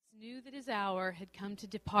that his hour had come to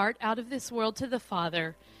depart out of this world to the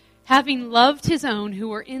Father, having loved his own who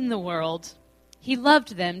were in the world, he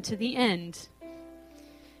loved them to the end.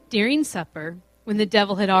 During supper, when the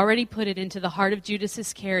devil had already put it into the heart of Judas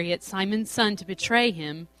Iscariot, Simon's son, to betray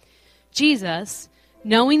him, Jesus,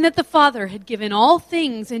 knowing that the Father had given all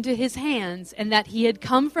things into his hands and that he had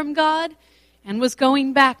come from God and was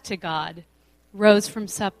going back to God, rose from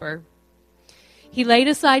supper. He laid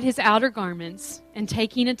aside his outer garments and,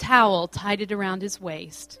 taking a towel, tied it around his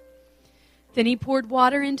waist. Then he poured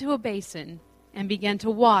water into a basin and began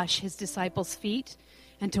to wash his disciples' feet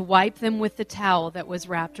and to wipe them with the towel that was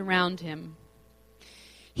wrapped around him.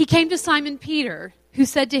 He came to Simon Peter, who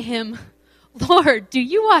said to him, "Lord, do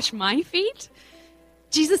you wash my feet?"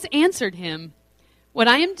 Jesus answered him, "What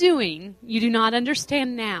I am doing you do not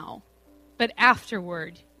understand now, but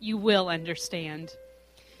afterward you will understand."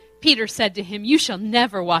 Peter said to him, "You shall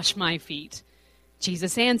never wash my feet."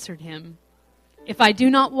 Jesus answered him, "If I do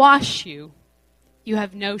not wash you, you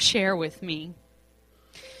have no share with me."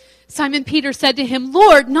 Simon Peter said to him,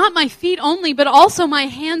 "Lord, not my feet only, but also my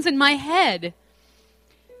hands and my head."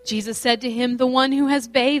 Jesus said to him, "The one who has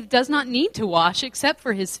bathed does not need to wash except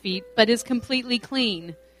for his feet, but is completely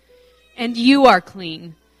clean. And you are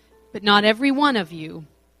clean, but not every one of you."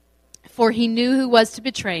 For he knew who was to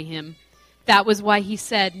betray him. That was why he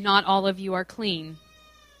said, "Not all of you are clean."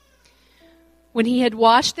 When he had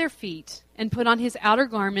washed their feet and put on his outer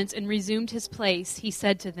garments and resumed his place, he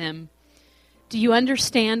said to them, "Do you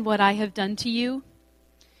understand what I have done to you?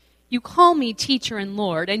 You call me teacher and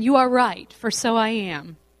Lord, and you are right, for so I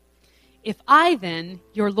am. If I then,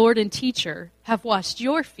 your Lord and teacher, have washed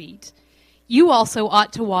your feet, you also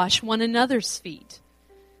ought to wash one another's feet.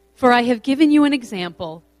 For I have given you an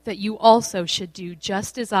example that you also should do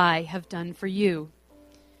just as I have done for you.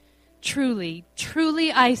 Truly,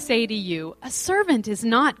 truly I say to you, a servant is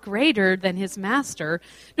not greater than his master,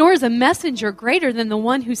 nor is a messenger greater than the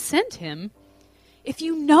one who sent him. If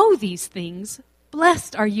you know these things,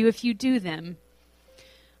 blessed are you if you do them.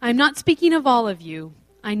 I am not speaking of all of you.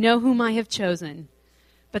 I know whom I have chosen.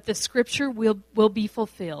 But the scripture will be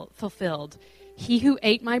fulfilled. He who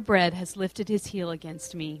ate my bread has lifted his heel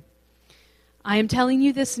against me. I am telling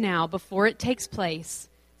you this now before it takes place,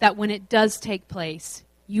 that when it does take place,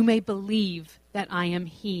 you may believe that I am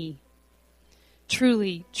he.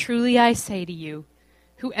 Truly, truly I say to you,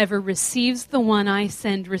 whoever receives the one I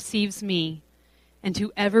send receives me, and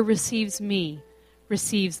whoever receives me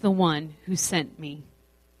receives the one who sent me."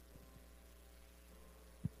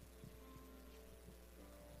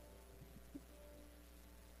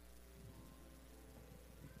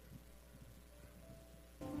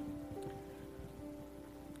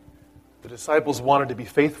 The disciples wanted to be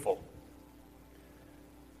faithful,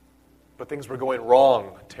 but things were going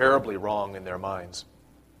wrong, terribly wrong in their minds.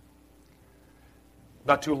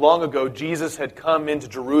 Not too long ago, Jesus had come into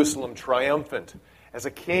Jerusalem triumphant as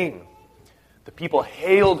a king. The people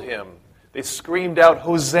hailed him. They screamed out,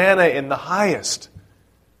 "Hosanna in the highest."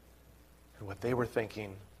 And what they were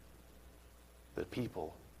thinking, the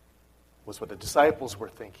people, was what the disciples were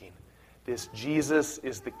thinking. This Jesus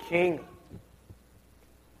is the king.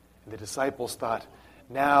 And the disciples thought,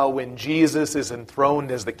 now when Jesus is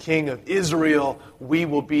enthroned as the King of Israel, we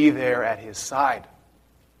will be there at his side.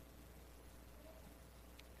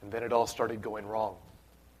 And then it all started going wrong.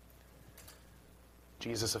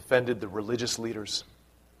 Jesus offended the religious leaders.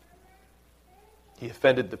 He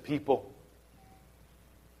offended the people.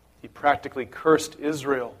 He practically cursed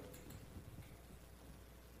Israel.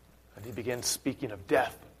 And he began speaking of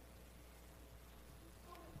death.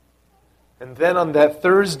 And then on that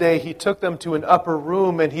Thursday, he took them to an upper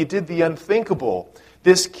room and he did the unthinkable.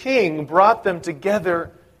 This king brought them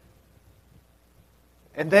together,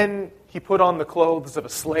 and then he put on the clothes of a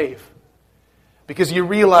slave, because you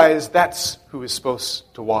realize that's who is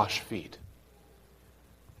supposed to wash feet.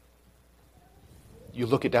 You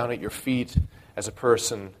look down at your feet as a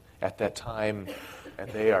person at that time, and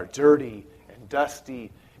they are dirty and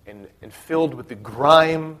dusty and filled with the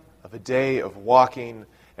grime of a day of walking.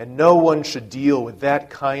 And no one should deal with that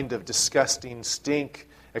kind of disgusting stink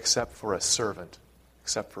except for a servant,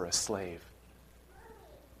 except for a slave.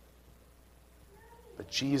 But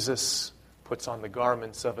Jesus puts on the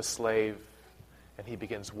garments of a slave and he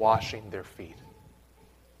begins washing their feet.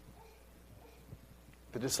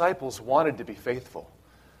 The disciples wanted to be faithful.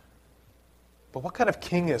 But what kind of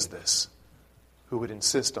king is this who would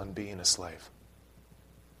insist on being a slave?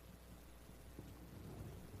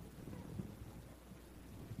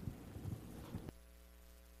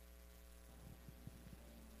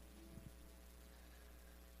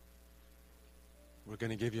 We're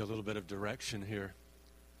going to give you a little bit of direction here.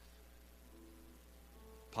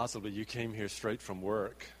 Possibly you came here straight from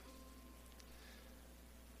work,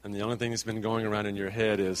 and the only thing that's been going around in your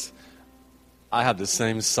head is, I have the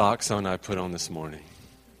same socks on I put on this morning.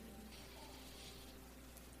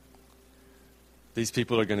 These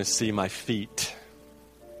people are going to see my feet.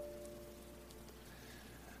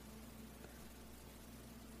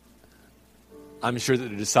 I'm sure that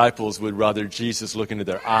the disciples would rather Jesus look into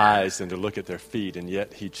their eyes than to look at their feet, and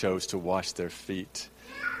yet he chose to wash their feet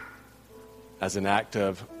as an act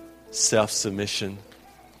of self-submission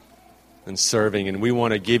and serving. And we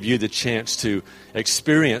want to give you the chance to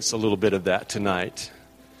experience a little bit of that tonight.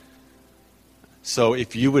 So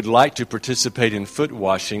if you would like to participate in foot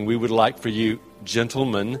washing, we would like for you,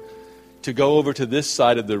 gentlemen, to go over to this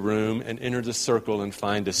side of the room and enter the circle and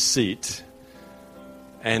find a seat.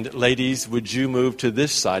 And ladies, would you move to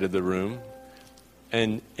this side of the room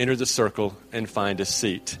and enter the circle and find a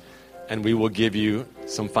seat? And we will give you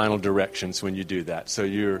some final directions when you do that. So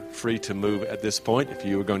you're free to move at this point if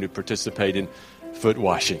you are going to participate in foot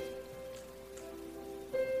washing.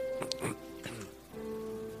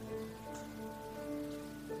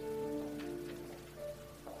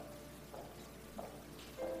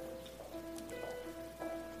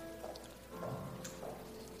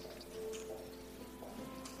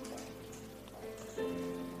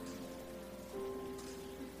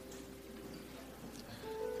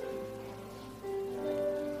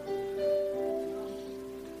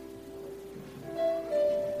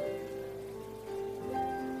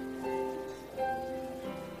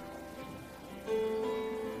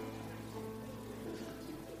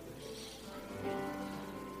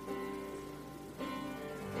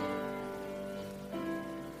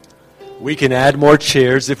 We can add more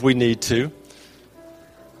chairs if we need to.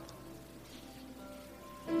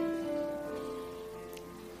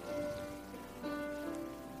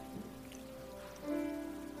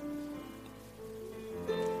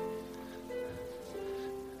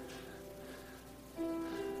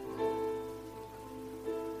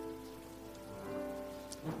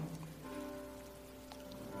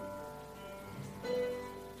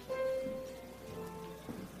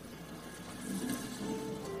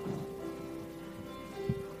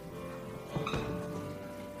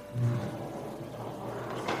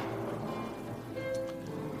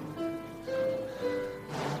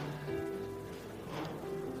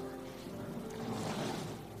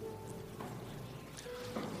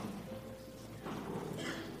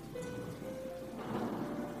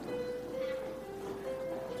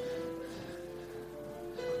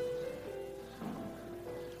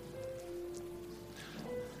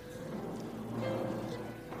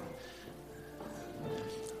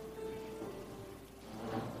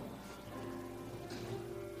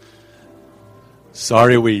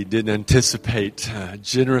 Sorry we didn't anticipate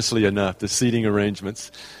generously enough the seating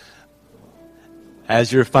arrangements.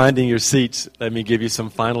 As you're finding your seats, let me give you some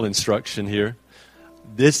final instruction here.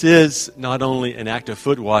 This is not only an act of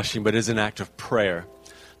foot washing, but is an act of prayer.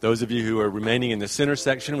 Those of you who are remaining in the center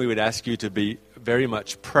section, we would ask you to be very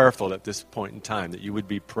much prayerful at this point in time, that you would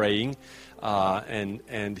be praying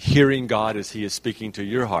and hearing God as He is speaking to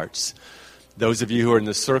your hearts. Those of you who are in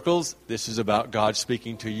the circles, this is about God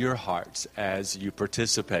speaking to your hearts as you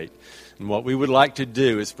participate. And what we would like to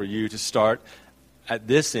do is for you to start at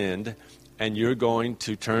this end, and you're going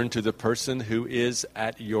to turn to the person who is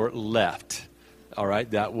at your left. All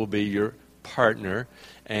right, that will be your partner,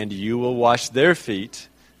 and you will wash their feet,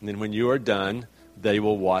 and then when you are done, they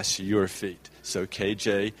will wash your feet. So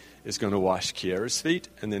KJ is going to wash Kiara's feet,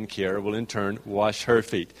 and then Kiara will in turn wash her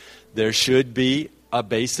feet. There should be a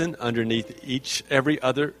basin underneath every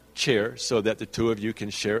other chair so that the two of you can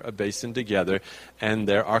share a basin together. And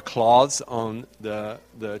there are cloths on the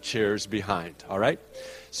chairs behind. All right?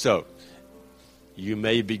 So, you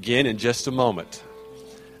may begin in just a moment.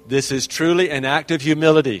 This is truly an act of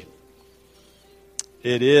humility.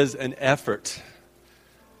 It is an effort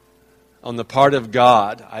on the part of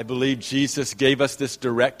God. I believe Jesus gave us this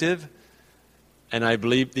directive, and I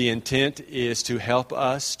believe the intent is to help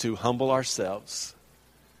us to humble ourselves.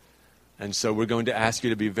 And so we're going to ask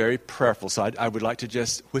you to be very prayerful. So I would like to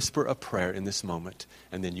just whisper a prayer in this moment,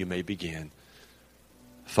 and then you may begin.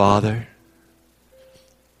 Father,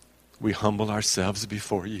 we humble ourselves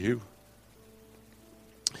before you,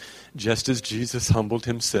 just as Jesus humbled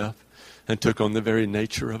himself and took on the very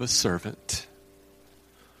nature of a servant.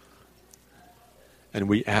 And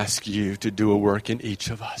we ask you to do a work in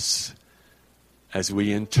each of us as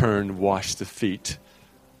we in turn wash the feet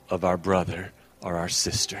of our brother or our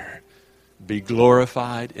sister. Be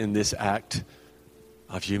glorified in this act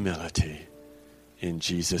of humility. In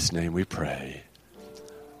Jesus' name we pray.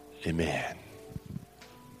 Amen.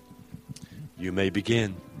 You may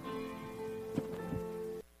begin.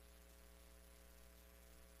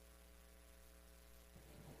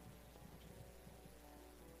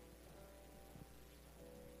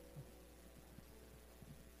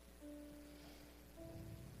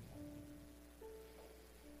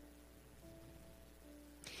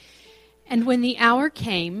 And when the hour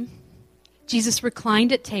came, Jesus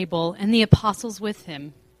reclined at table, and the apostles with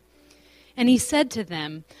him. And he said to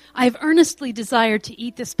them, I have earnestly desired to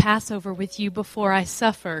eat this Passover with you before I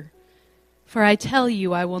suffer. For I tell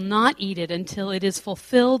you, I will not eat it until it is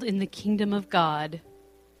fulfilled in the kingdom of God.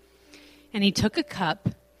 And he took a cup,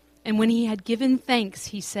 and when he had given thanks,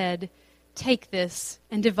 he said, Take this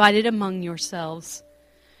and divide it among yourselves.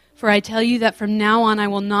 For I tell you that from now on I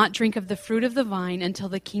will not drink of the fruit of the vine until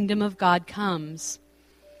the kingdom of God comes.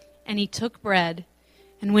 And he took bread,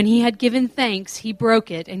 and when he had given thanks, he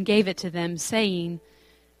broke it and gave it to them, saying,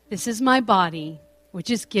 This is my body,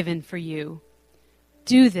 which is given for you.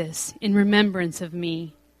 Do this in remembrance of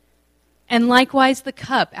me. And likewise the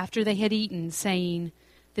cup after they had eaten, saying,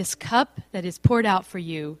 This cup that is poured out for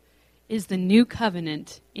you is the new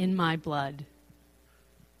covenant in my blood.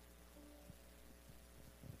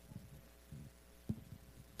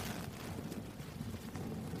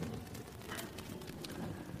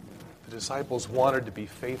 The disciples wanted to be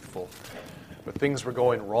faithful, but things were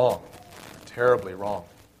going wrong, terribly wrong.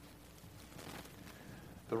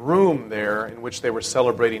 The room there in which they were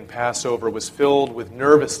celebrating Passover was filled with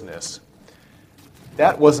nervousness.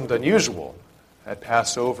 That wasn't unusual. At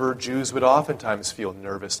Passover, Jews would oftentimes feel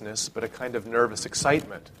nervousness, but a kind of nervous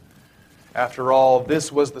excitement. After all,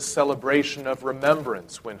 this was the celebration of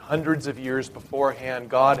remembrance when hundreds of years beforehand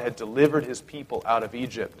God had delivered his people out of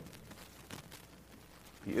Egypt.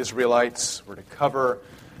 The Israelites were to cover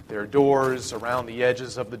their doors around the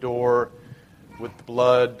edges of the door with the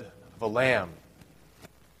blood of a lamb.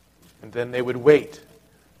 And then they would wait,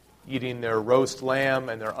 eating their roast lamb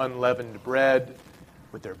and their unleavened bread,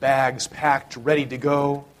 with their bags packed ready to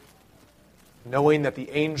go, knowing that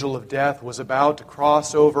the angel of death was about to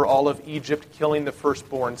cross over all of Egypt, killing the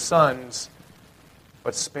firstborn sons,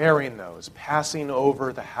 but sparing those, passing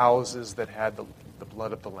over the houses that had the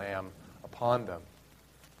blood of the lamb upon them.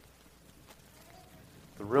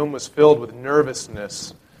 The room was filled with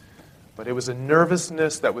nervousness, but it was a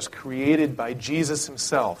nervousness that was created by Jesus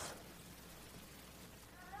himself,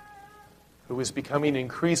 who was becoming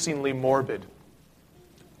increasingly morbid,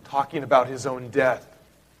 talking about his own death.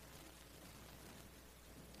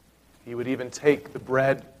 He would even take the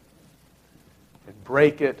bread and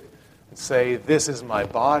break it and say, This is my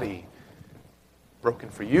body, broken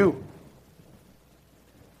for you.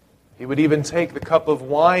 He would even take the cup of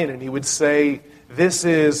wine and he would say, This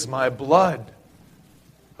is my blood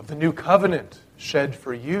of the new covenant shed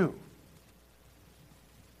for you.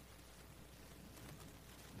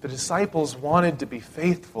 The disciples wanted to be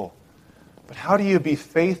faithful. But how do you be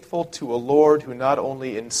faithful to a Lord who not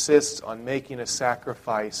only insists on making a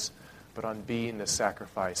sacrifice, but on being the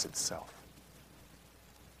sacrifice itself?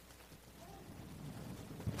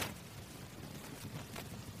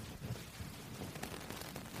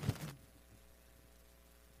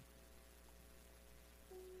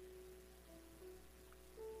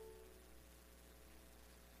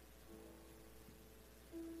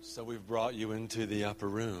 So we've brought you into the upper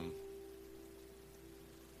room.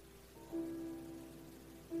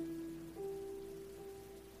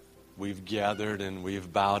 We've gathered and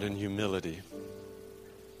we've bowed in humility.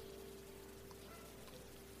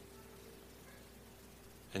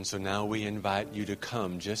 And so now we invite you to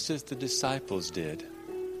come just as the disciples did.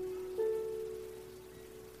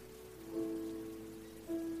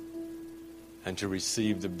 And to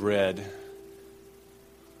receive the bread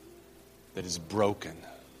that is broken.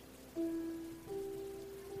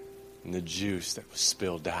 And the juice that was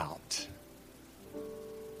spilled out.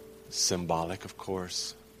 Symbolic, of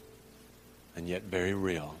course, and yet very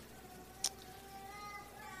real.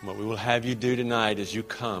 What we will have you do tonight as you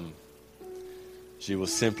come is you will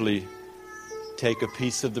simply take a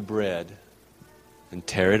piece of the bread and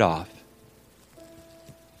tear it off.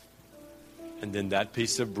 And then that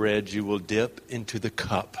piece of bread you will dip into the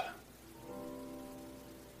cup.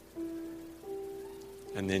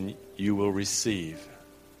 And then you will receive.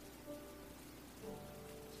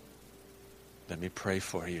 Let me pray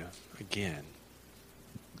for you again.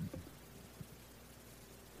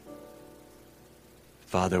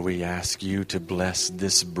 Father, we ask you to bless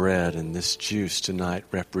this bread and this juice tonight,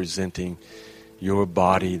 representing your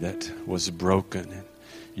body that was broken and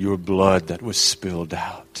your blood that was spilled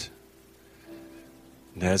out.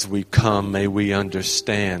 And as we come, may we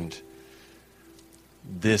understand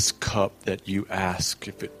this cup that you ask,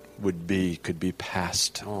 if it would be could be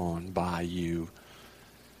passed on by you.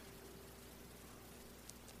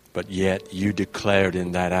 But yet you declared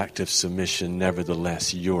in that act of submission,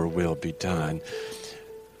 nevertheless, your will be done.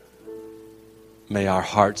 May our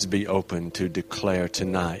hearts be open to declare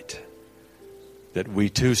tonight that we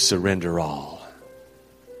too surrender all.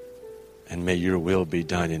 And may your will be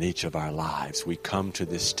done in each of our lives. We come to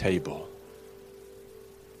this table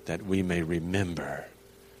that we may remember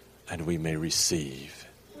and we may receive.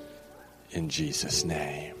 In Jesus'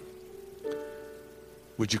 name.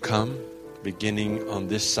 Would you come? Beginning on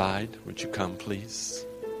this side, would you come, please?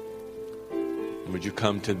 And would you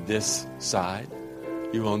come to this side?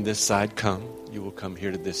 You on this side, come. You will come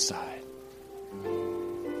here to this side.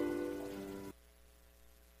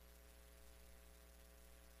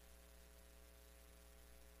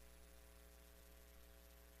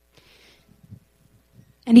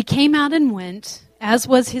 And he came out and went, as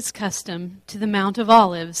was his custom, to the Mount of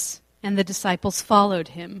Olives, and the disciples followed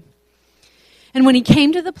him. And when he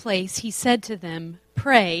came to the place, he said to them,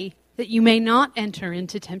 "Pray that you may not enter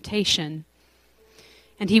into temptation."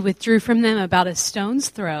 And he withdrew from them about a stone's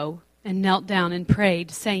throw, and knelt down and prayed,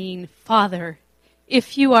 saying, "Father,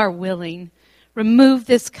 if you are willing, remove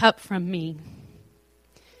this cup from me.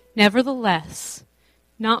 Nevertheless,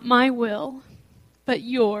 not my will, but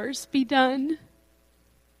yours be done."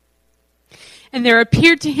 And there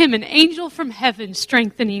appeared to him an angel from heaven,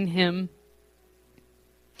 strengthening him.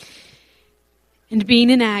 And being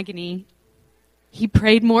in agony, he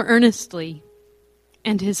prayed more earnestly,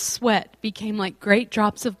 and his sweat became like great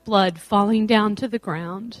drops of blood falling down to the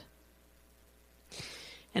ground.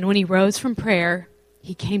 And when he rose from prayer,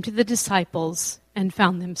 he came to the disciples and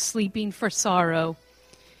found them sleeping for sorrow.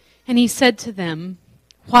 And he said to them,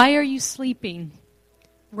 "Why are you sleeping?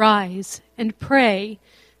 Rise and pray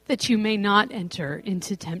that you may not enter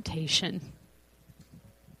into temptation."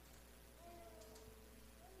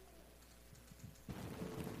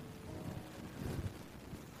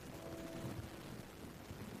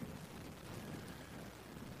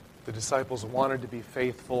 The disciples wanted to be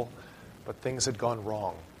faithful, but things had gone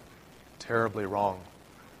wrong, terribly wrong.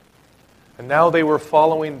 And now they were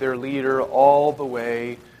following their leader all the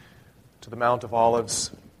way to the Mount of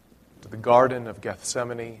Olives, to the Garden of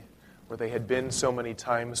Gethsemane, where they had been so many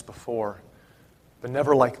times before, but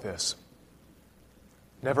never like this.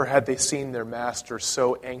 Never had they seen their master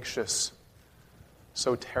so anxious,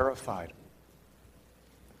 so terrified.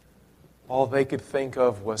 All they could think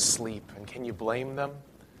of was sleep. And can you blame them?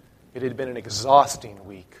 It had been an exhausting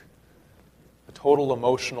week, a total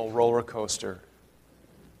emotional roller coaster.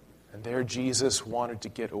 And there Jesus wanted to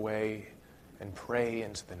get away and pray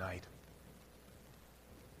into the night.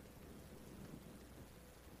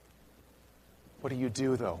 What do you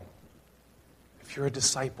do, though? If you're a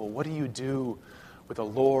disciple, what do you do with a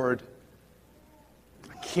Lord,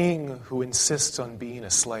 a king who insists on being a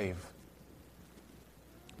slave?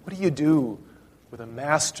 What do you do with a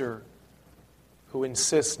master who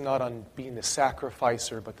insists not on being the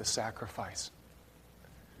sacrificer, but the sacrifice?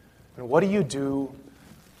 And what do you do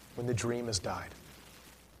when the dream has died?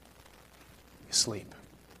 You sleep.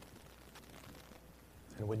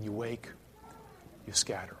 And when you wake, you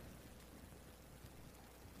scatter.